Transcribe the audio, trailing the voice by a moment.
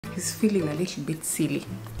is feeling a little bit silly.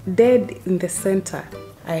 Dead in the center,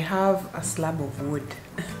 I have a slab of wood.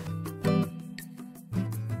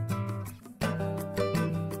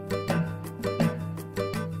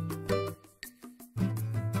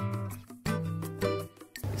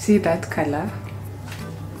 See that color?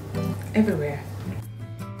 Everywhere.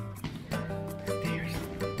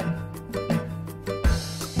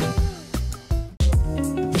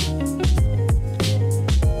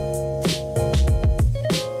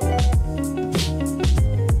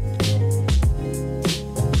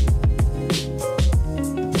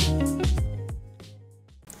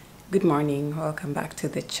 Good morning, welcome back to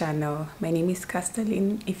the channel. My name is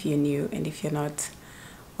Castellin if you're new, and if you're not,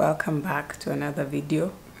 welcome back to another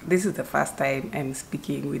video. This is the first time I'm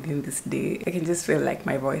speaking within this day. I can just feel like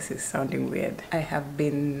my voice is sounding weird. I have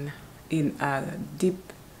been in a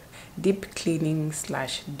deep cleaning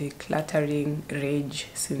slash decluttering rage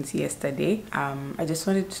since yesterday. I just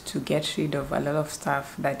wanted to get rid of a lot of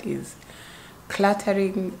stuff that is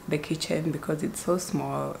cluttering the kitchen because it's so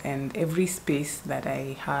small, and every space that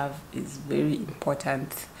I have is very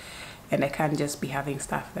important, and I can't just be having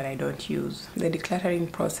stuff that I don't use. The decluttering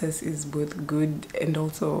process is both good and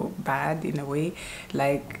also bad in a way.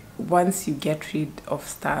 Like, once you get rid of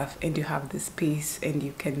stuff and you have the space and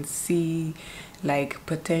you can see like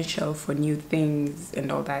potential for new things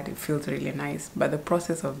and all that, it feels really nice. But the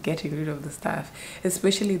process of getting rid of the stuff,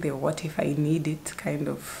 especially the what if I need it kind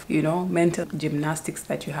of, you know, mental gymnastics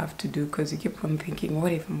that you have to do, because you keep on thinking,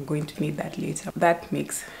 what if I'm going to need that later? That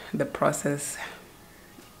makes the process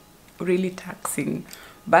really taxing.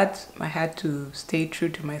 But I had to stay true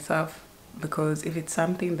to myself, because if it's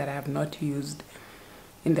something that I have not used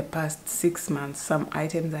in the past 6 months, some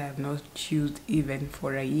items I have not used even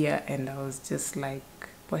for a year, and I was just like,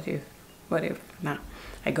 what if? Nah.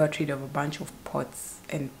 I got rid of a bunch of pots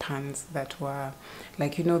and pans that were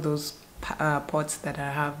like, you know, those pots that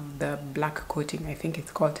have the black coating, I think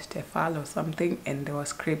it's called Tefal or something, and they were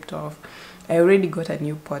scraped off. I already got a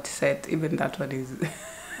new pot set, even that one is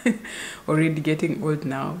already getting old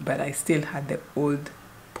now, but I still had the old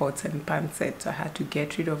pots and pan set, so I had to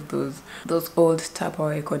get rid of those old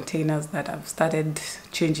Tupperware containers that have started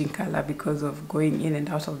changing color because of going in and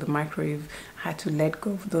out of the microwave. I had to let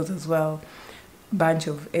go of those as well. Bunch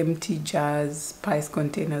of empty jars, spice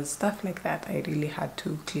containers, stuff like that I really had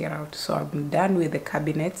to clear out. So I'm done with the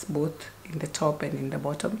cabinets, both in the top and in the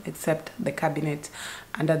bottom, except the cabinet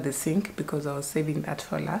under the sink because I was saving that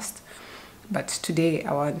for last. But today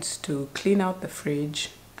I want to clean out the fridge.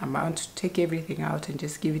 I want to take everything out and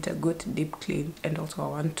just give it a good deep clean, and also I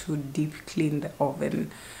want to deep clean the oven.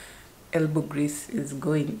 Elbow grease is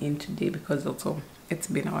going in today because also it's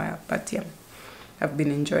been a while. But yeah, I've been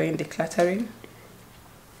enjoying decluttering,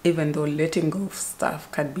 even though letting go of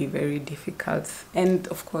stuff can be very difficult. And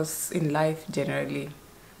of course in life generally,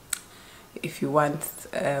 if you want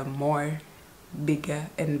more, bigger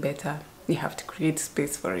and better, you have to create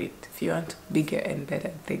space for it. If you want bigger and better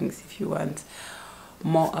things, if you want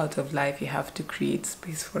more out of life, you have to create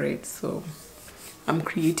space for it. So I'm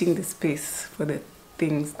creating the space for the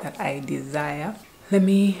things that I desire. Let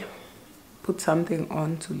me put something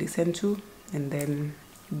on to listen to and then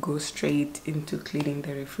go straight into cleaning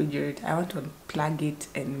the refrigerator. I want to unplug it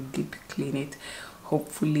and deep clean it.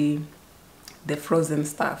 Hopefully the frozen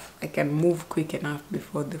stuff, I can move quick enough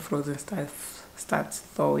before the frozen stuff starts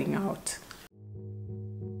thawing out.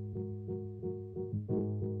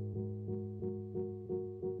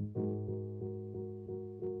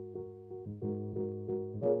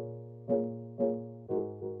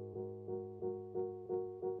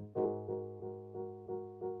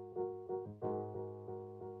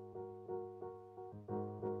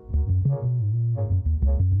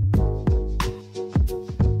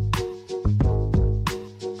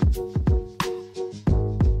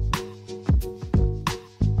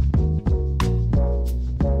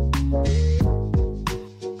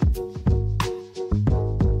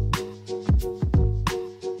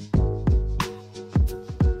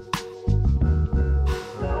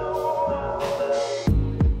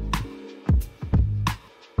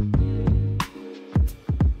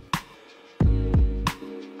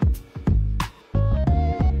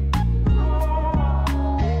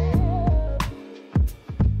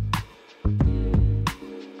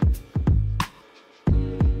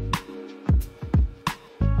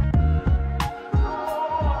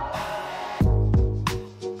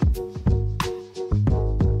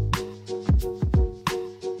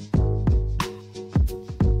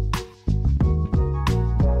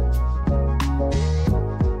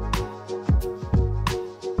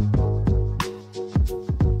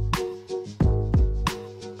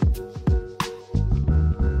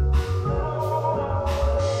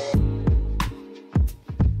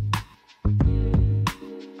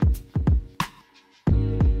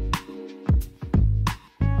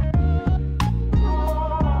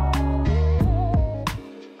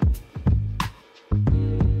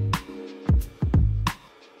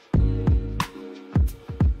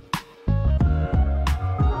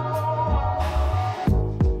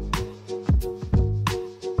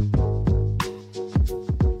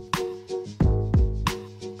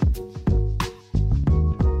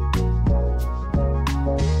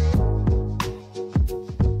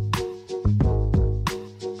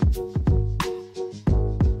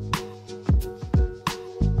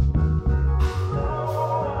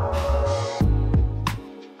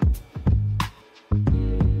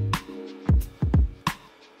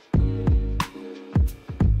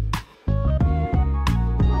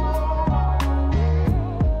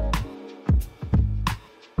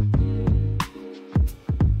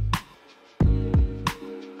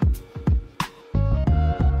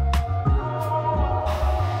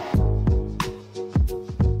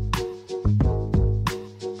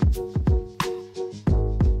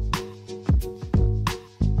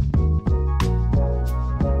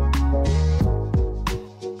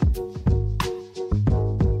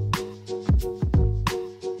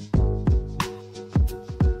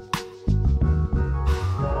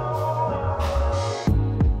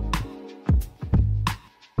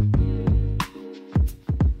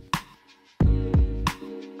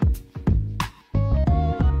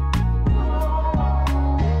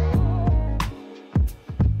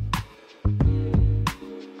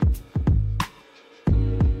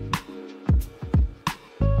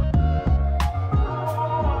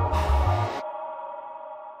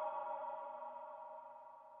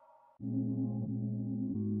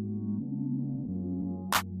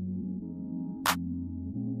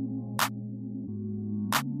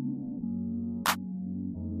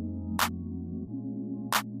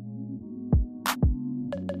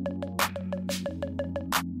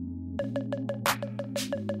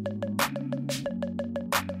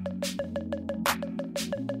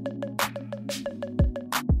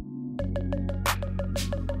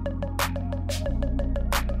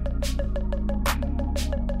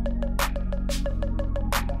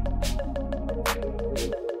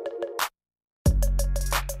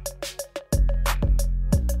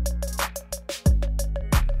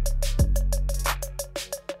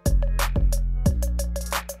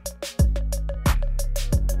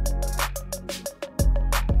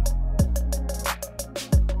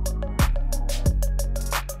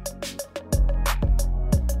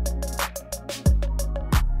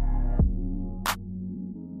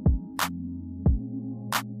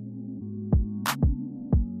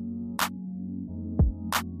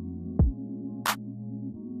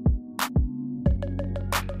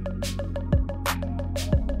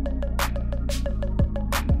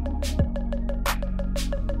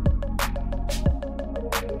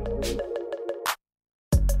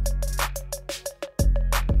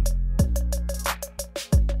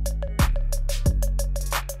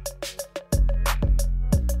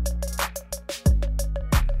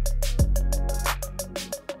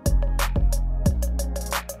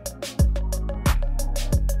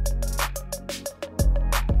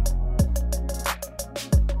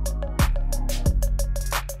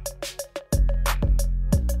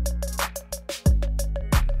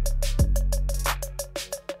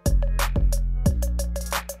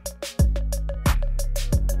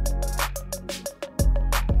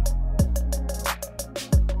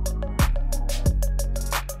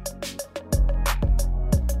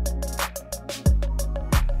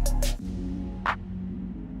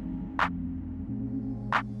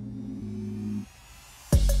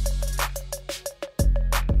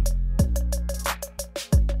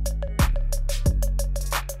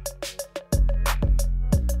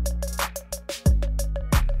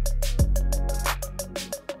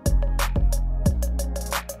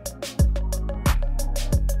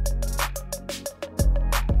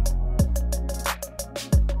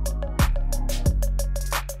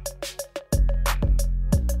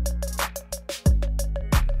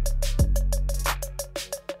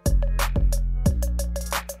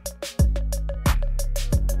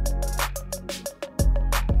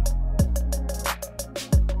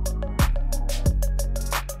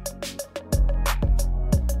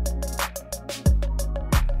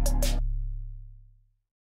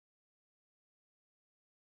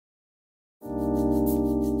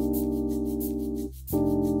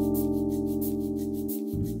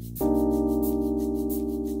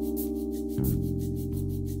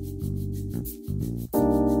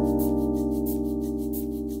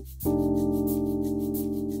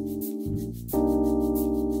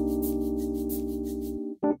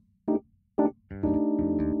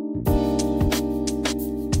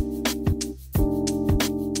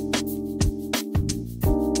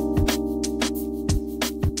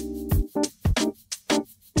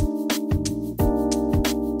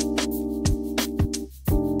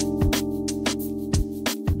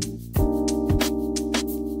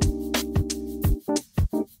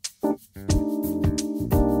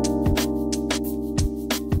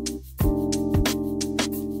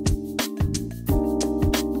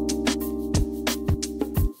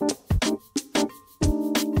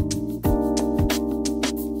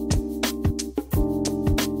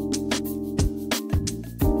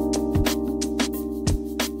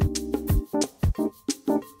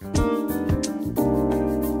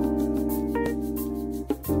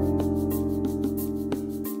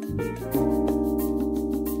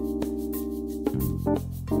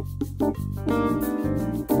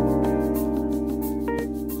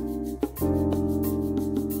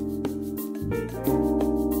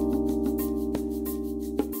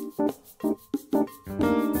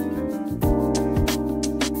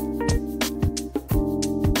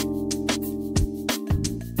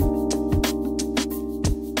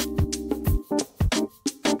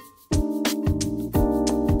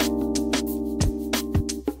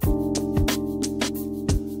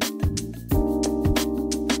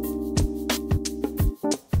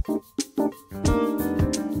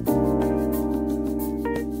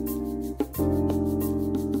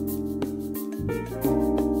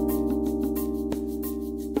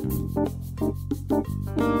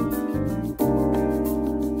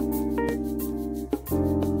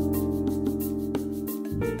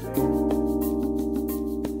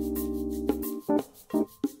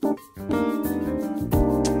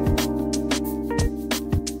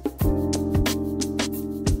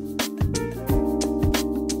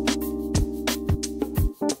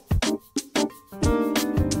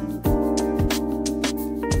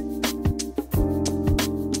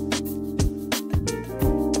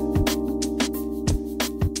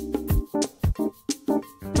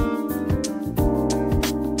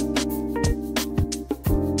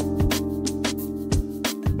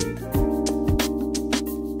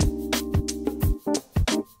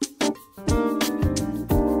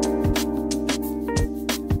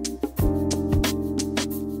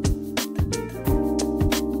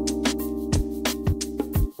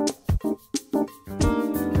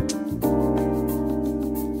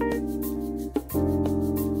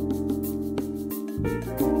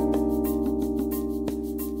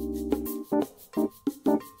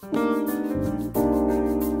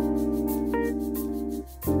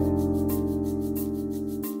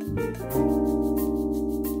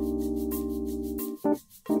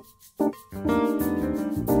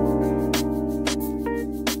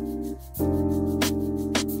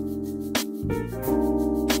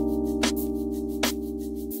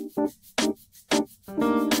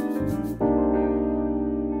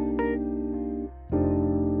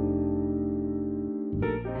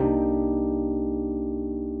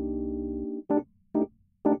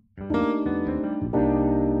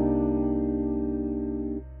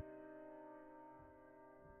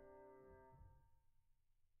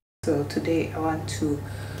 So today I want to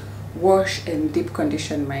wash and deep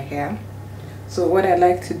condition my hair. So what I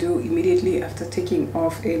like to do immediately after taking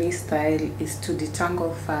off any style is to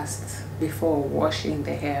detangle first before washing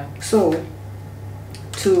the hair. So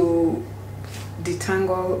to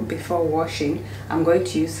detangle before washing, I'm going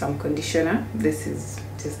to use some conditioner. This is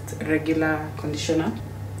just regular conditioner.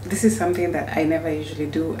 This is something that I never usually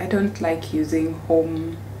do. I don't like using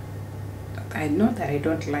home, I know that I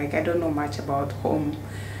don't know much about home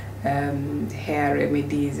hair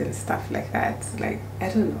remedies and stuff like that. Like, I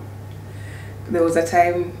don't know. There was a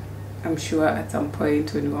time, I'm sure at some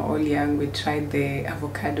point when we were all young, we tried the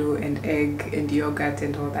avocado and egg and yogurt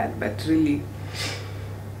and all that, but really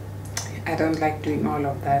I don't like doing all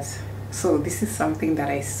of that. So this is something that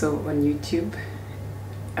I saw on YouTube.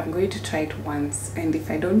 I'm going to try it once, and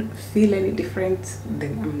if I don't feel any different,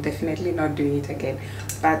 then I'm definitely not doing it again.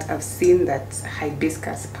 But I've seen that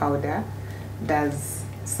hibiscus powder does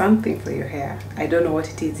something for your hair. I don't know what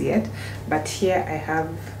it is yet, but here I have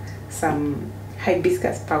some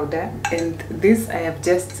hibiscus powder, and this I have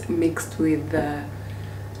just mixed with the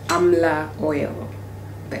amla oil,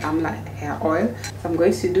 the amla hair oil. So I'm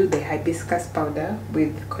going to do the hibiscus powder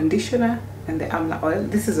with conditioner and the amla oil.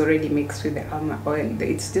 This is already mixed with the amla oil.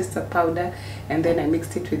 It's just a powder, and then I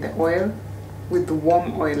mixed it with the oil, with the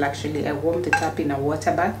warm oil actually. I warmed it up in a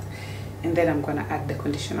water bath, and then I'm gonna add the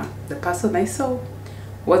conditioner. The person I saw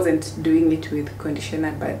wasn't doing it with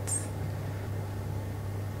conditioner, but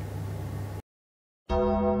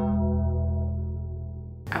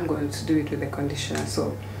I'm going to do it with the conditioner,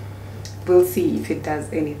 so we'll see if it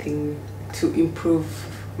does anything to improve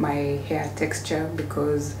my hair texture,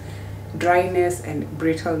 because dryness and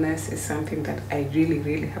brittleness is something that I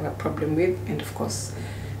really have a problem with, and of course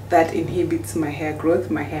that inhibits my hair growth.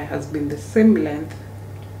 My hair has been the same length,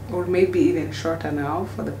 or maybe even shorter now,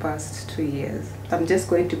 for the past 2 years. I'm just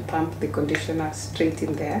going to pump the conditioner straight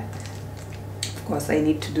in there. Of course I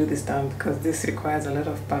need to do this down because this requires a lot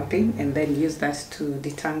of pumping, and then use that to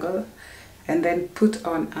detangle, and then put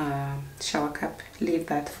on a shower cap, leave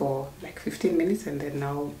that for like 15 minutes, and then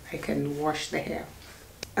now I can wash the hair.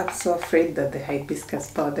 I'm so afraid that the hibiscus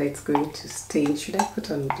powder is going to stain. Should I put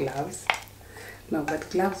on gloves? No, but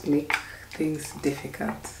gloves make things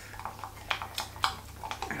difficult.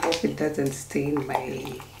 I hope it doesn't stain my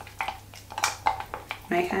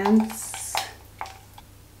hands.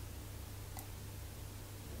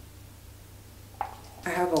 I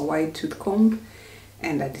have a wide tooth comb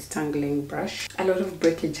and a detangling brush. A lot of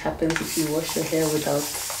breakage happens if you wash your hair without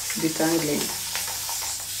detangling.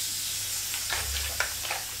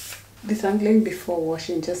 Detangling before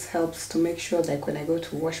washing just helps to make sure that when I go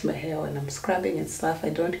to wash my hair, when I'm scrubbing and stuff, I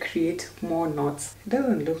don't create more knots. It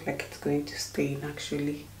doesn't look like it's going to stain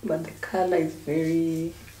actually, but the color is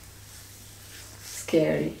very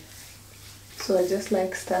scary. So I just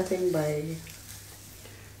like starting by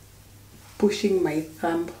pushing my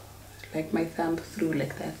thumb, like my thumb through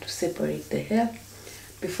like that, to separate the hair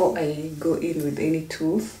before I go in with any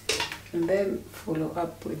tools, and then follow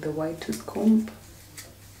up with the wide tooth comb,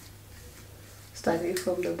 starting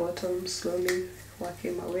from the bottom, slowly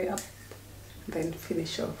working my way up, then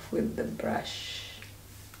finish off with the brush.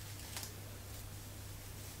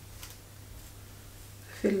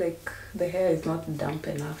 I feel like the hair is not damp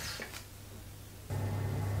enough.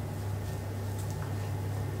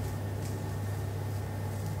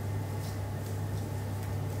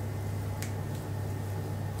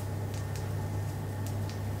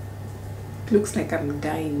 Looks like I'm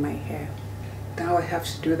dyeing my hair. Now I have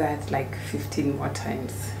to do that like 15 more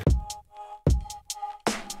times.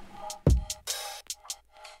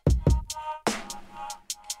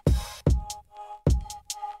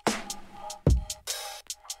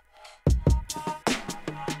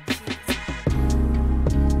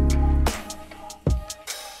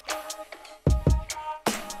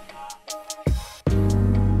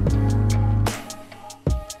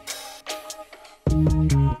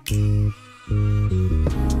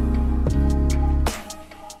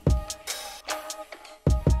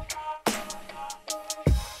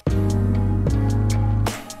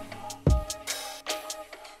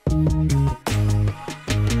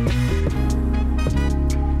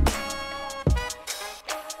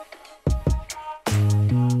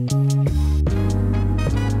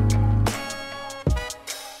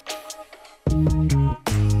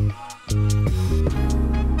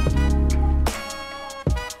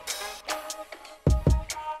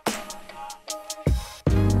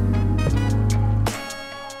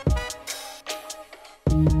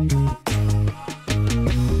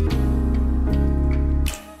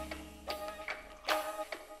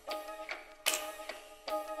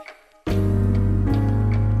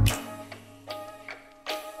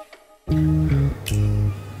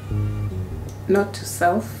 Note to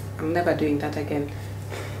self, I'm never doing that again.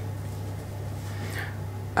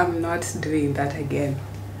 I'm not doing that again.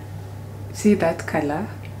 See that color?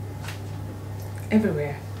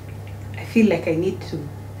 Everywhere. I feel like I need to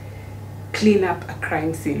clean up a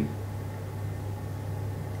crime scene.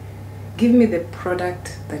 Give me the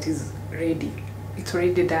product that is ready. It's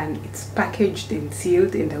already done. It's packaged and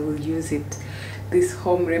sealed, and I will use it. This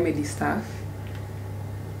home remedy stuff,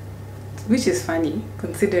 which is funny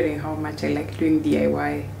considering how much I like doing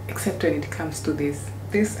DIY, except when it comes to this.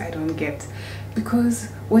 This I don't get, because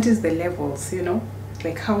what is the levels, you know,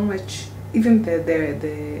 like how much, even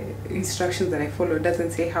the instructions that I follow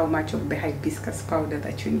doesn't say how much of the hibiscus powder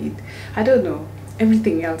that you need. I don't know.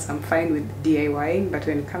 Everything else I'm fine with DIYing, but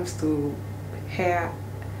when it comes to hair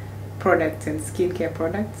products and skincare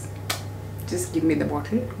products, just give me the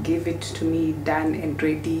bottle, give it to me done and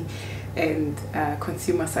ready and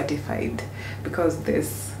consumer certified, because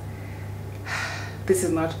this is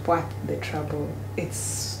not worth the trouble.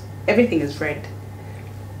 It's, everything is red.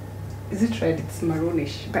 Is it red? It's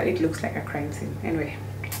maroonish, but it looks like a crime scene. Anyway,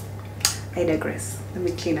 I digress. Let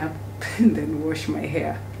me clean up and then wash my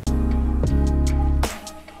hair.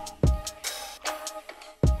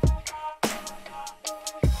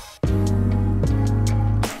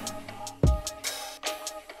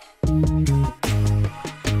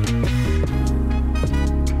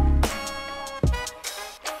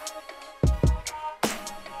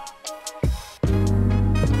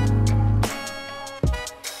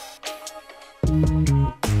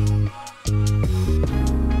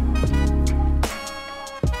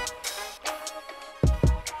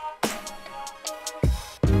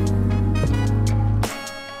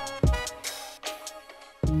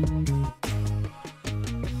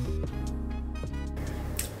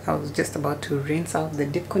 I was just about to rinse out the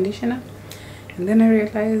deep conditioner, and then I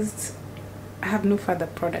realized I have no further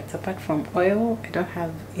products apart from oil. I don't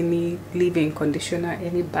have any leave-in conditioner,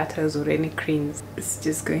 any butters or any creams. It's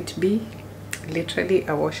just going to be literally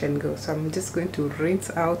a wash and go. So I'm just going to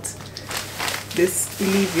rinse out this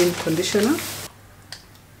leave-in conditioner.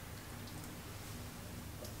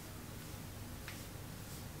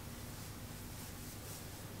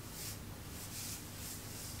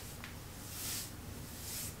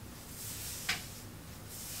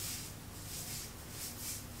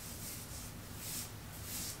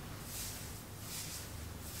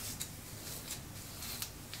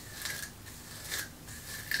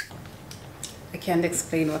 I can't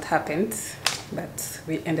explain what happened, but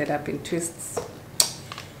we ended up in twists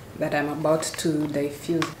that I'm about to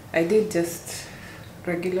diffuse. I did just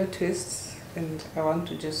regular twists, and I want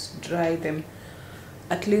to just dry them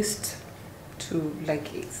at least to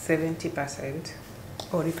like 70%,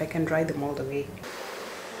 or if I can dry them all the way.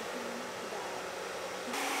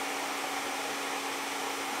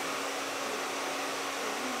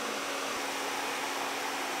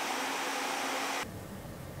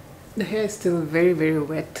 The hair is still very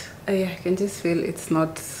wet. I can just feel it's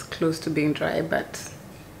not close to being dry, but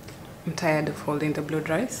I'm tired of holding the blow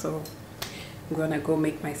dry, so I'm gonna go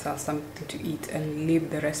make myself something to eat and leave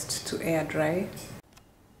the rest to air dry.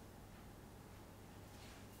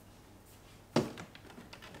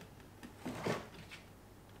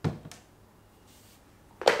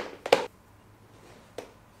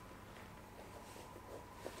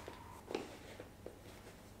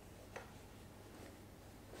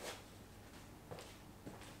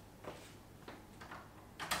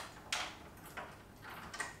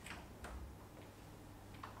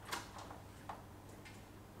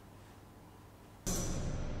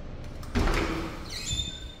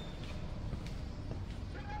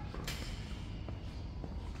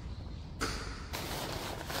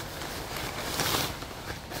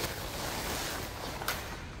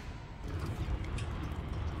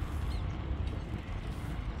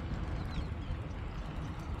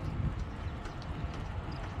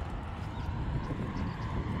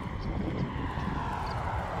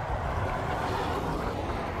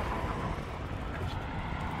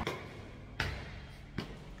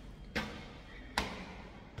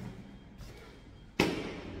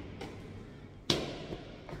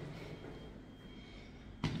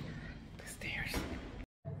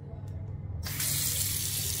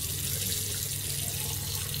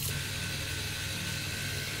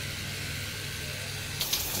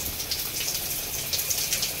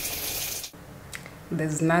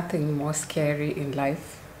 There's nothing more scary in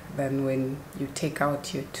life than when you take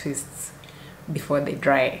out your twists before they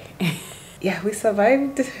dry. Yeah, we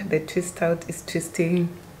survived. The twist out is twisting.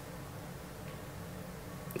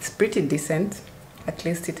 It's pretty decent. At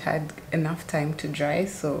least it had enough time to dry,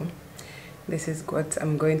 so this is what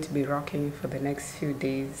I'm going to be rocking for the next few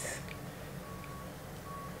days.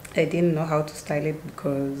 I didn't know how to style it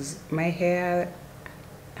because my hair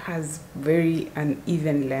has very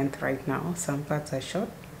uneven length right now. Some parts are short,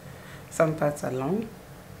 some parts are long.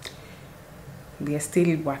 We are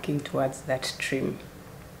still working towards that trim.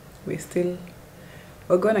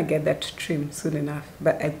 We're gonna get that trim soon enough,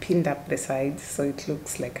 but I pinned up the sides so it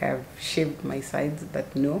looks like I've shaved my sides,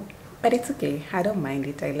 but no. But it's okay, I don't mind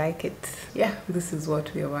it, I like it. Yeah, this is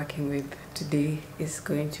what we are working with. Today is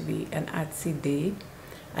going to be an artsy day.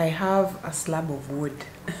 I have a slab of wood.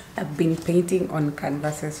 I've been painting on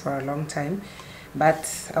canvases for a long time,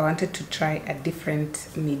 but I wanted to try a different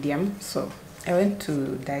medium, so I went to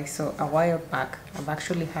Daiso a while back. I've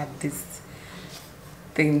actually had this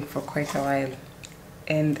thing for quite a while,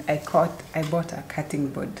 and I bought a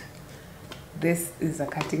cutting board. This is a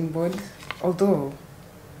cutting board, although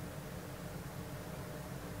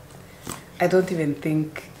I don't even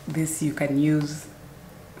think this you can use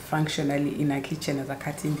functionally in a kitchen as a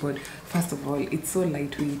cutting board. First of all, it's so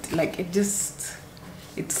lightweight, like it's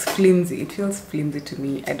flimsy. It feels flimsy to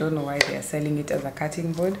me. I don't know why they are selling it as a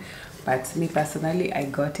cutting board, but me personally, I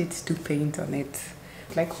got it to paint on it.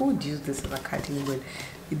 Like, who would use this as a cutting board?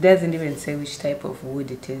 It doesn't even say which type of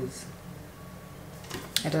wood it is.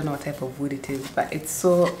 I don't know what type of wood it is, but it's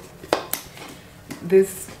so,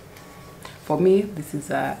 this, for me, this is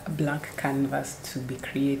a blank canvas to be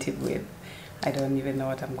creative with. I don't even know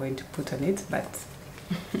what I'm going to put on it, but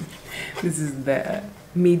this is the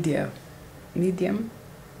medium.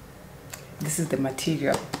 This is the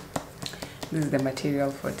material. This is the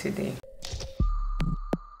material for today.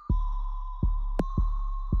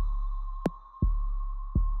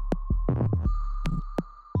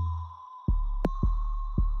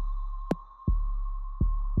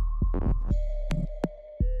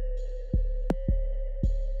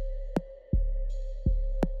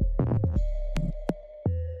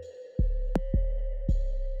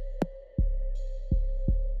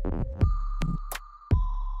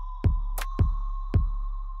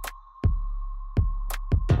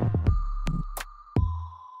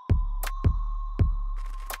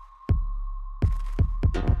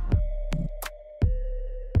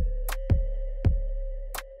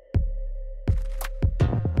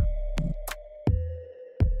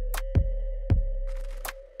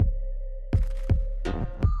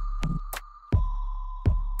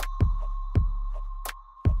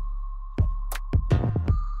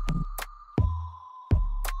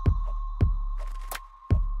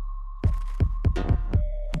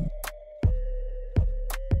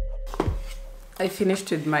 I finished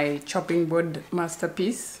with my chopping board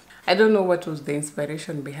masterpiece. I don't know what was the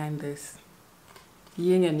inspiration behind this.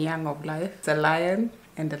 Yin and yang of life. It's a lion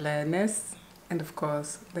and a lioness. And of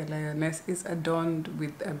course, the lioness is adorned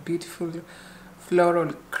with a beautiful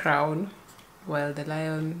floral crown, while the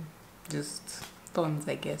lion just thorns,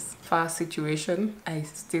 I guess. Fur situation. I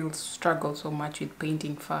still struggle so much with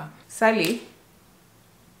painting fur. Sally.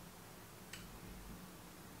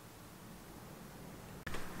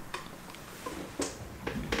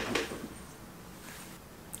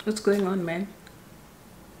 What's going on, man?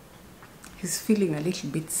 He's feeling a little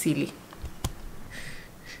bit silly.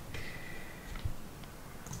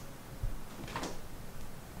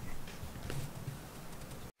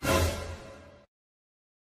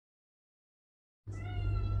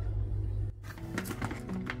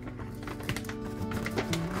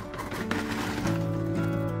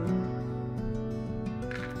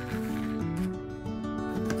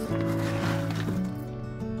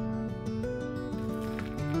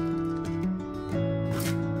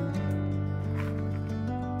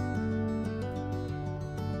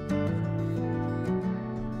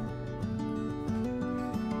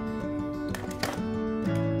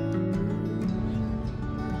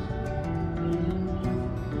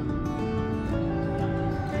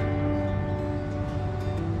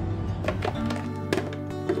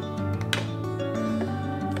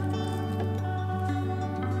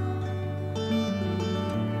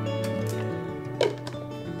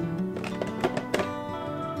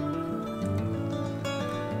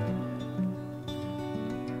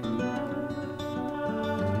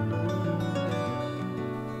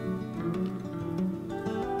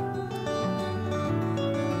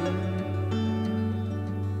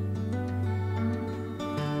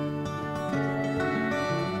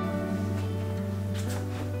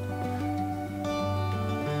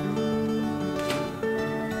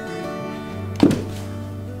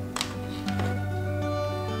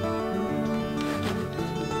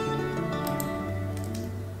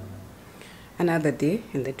 Another day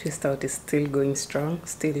and the twist out is still going strong,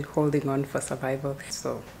 still holding on for survival.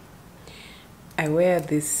 So I wear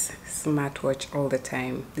this smartwatch all the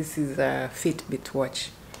time. This is a Fitbit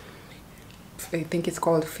watch. I think it's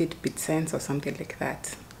called Fitbit Sense or something like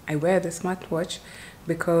that. I wear the smartwatch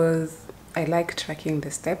because I like tracking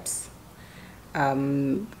the steps.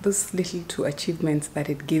 Those little two achievements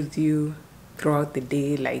that it gives you throughout the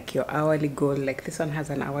day, like your hourly goal. Like this one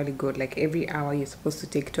has an hourly goal, like every hour you're supposed to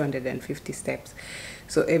take 250 steps.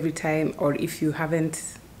 So every time, or if you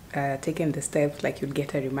haven't taken the steps, like you'll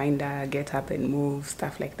get a reminder, get up and move,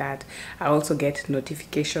 stuff like that. I also get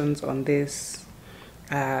notifications on this.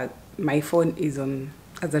 My phone is on,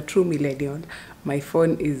 as a true millennial, my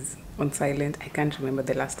phone is on silent. I can't remember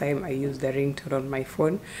the last time I used the ringtone on my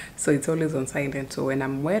phone, so it's always on silent. So when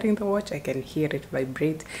I'm wearing the watch, I can hear it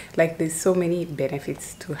vibrate. Like there's so many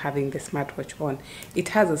benefits to having the smartwatch on. It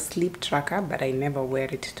has a sleep tracker, but I never wear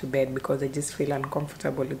it to bed because I just feel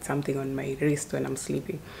uncomfortable with something on my wrist when I'm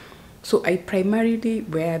sleeping. So I primarily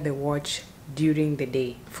wear the watch during the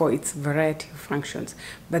day for its variety of functions.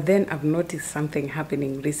 But then I've noticed something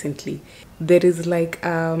happening recently. There is like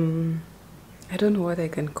I don't know what I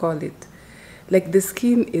can call it. Like the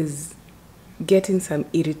skin is getting some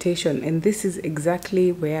irritation, and this is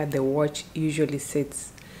exactly where the watch usually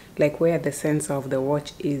sits, like where the sensor of the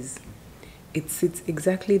watch is. It sits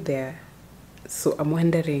exactly there. So I'm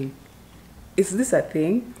wondering, is this a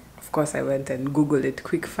thing? Of course, I went and Googled it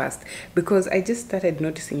quick fast because I just started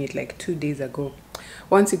noticing it like 2 days ago.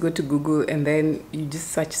 Once you go to Google and then you just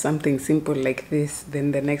search something simple like this,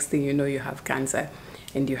 then the next thing you know, you have cancer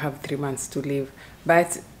and you have 3 months to live.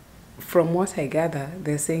 But from what I gather,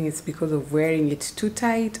 they're saying it's because of wearing it too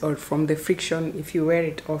tight or from the friction. If you wear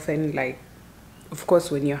it often, like, of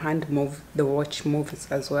course, when your hand moves, the watch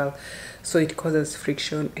moves as well. So it causes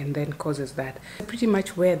friction and then causes that. I pretty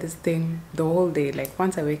much wear this thing the whole day. Like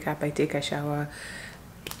once I wake up, I take a shower.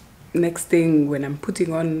 Next thing, when I'm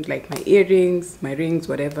putting on like my earrings, my rings,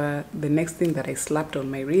 whatever, the next thing that I slapped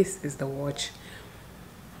on my wrist is the watch.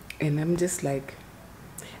 And I'm just like,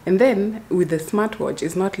 and then with the smartwatch,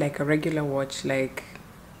 it's not like a regular watch. Like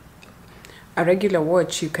a regular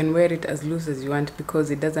watch, you can wear it as loose as you want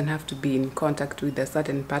because it doesn't have to be in contact with a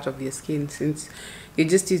certain part of your skin since you're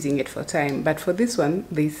just using it for time. But for this one,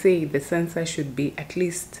 they say the sensor should be at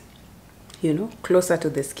least, you know, closer to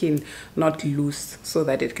the skin, not loose, so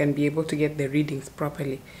that it can be able to get the readings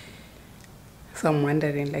properly. So I'm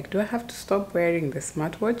wondering, like, do I have to stop wearing the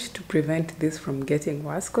smartwatch to prevent this from getting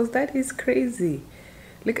worse? Because that is crazy.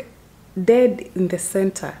 Like, dead in the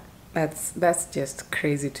center. That's just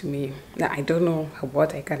crazy to me. Now, I don't know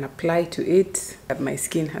what I can apply to it. My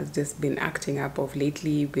skin has just been acting up of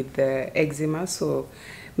lately with the eczema, so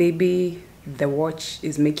maybe the watch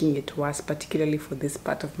is making it worse, particularly for this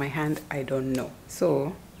part of my hand. I don't know.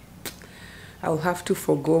 So I'll have to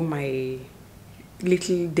forgo my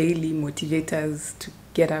little daily motivators to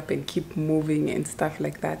get up and keep moving and stuff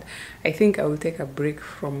like that. I think I will take a break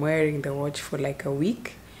from wearing the watch for like a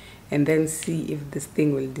week and then see if this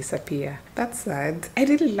thing will disappear. That's sad. I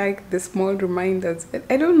really like the small reminders.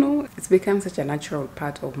 I don't know. It's become such a natural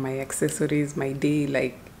part of my accessories, my day,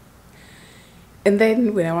 like. And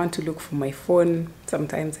then when I want to look for my phone,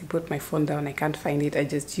 sometimes I put my phone down, I can't find it, I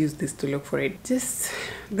just use this to look for it. Just,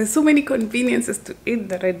 there's so many conveniences to it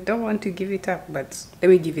that I don't want to give it up, but let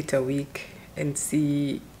me give it a week and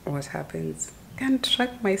see what happens. Can't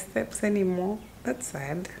track my steps anymore. That's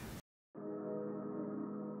sad.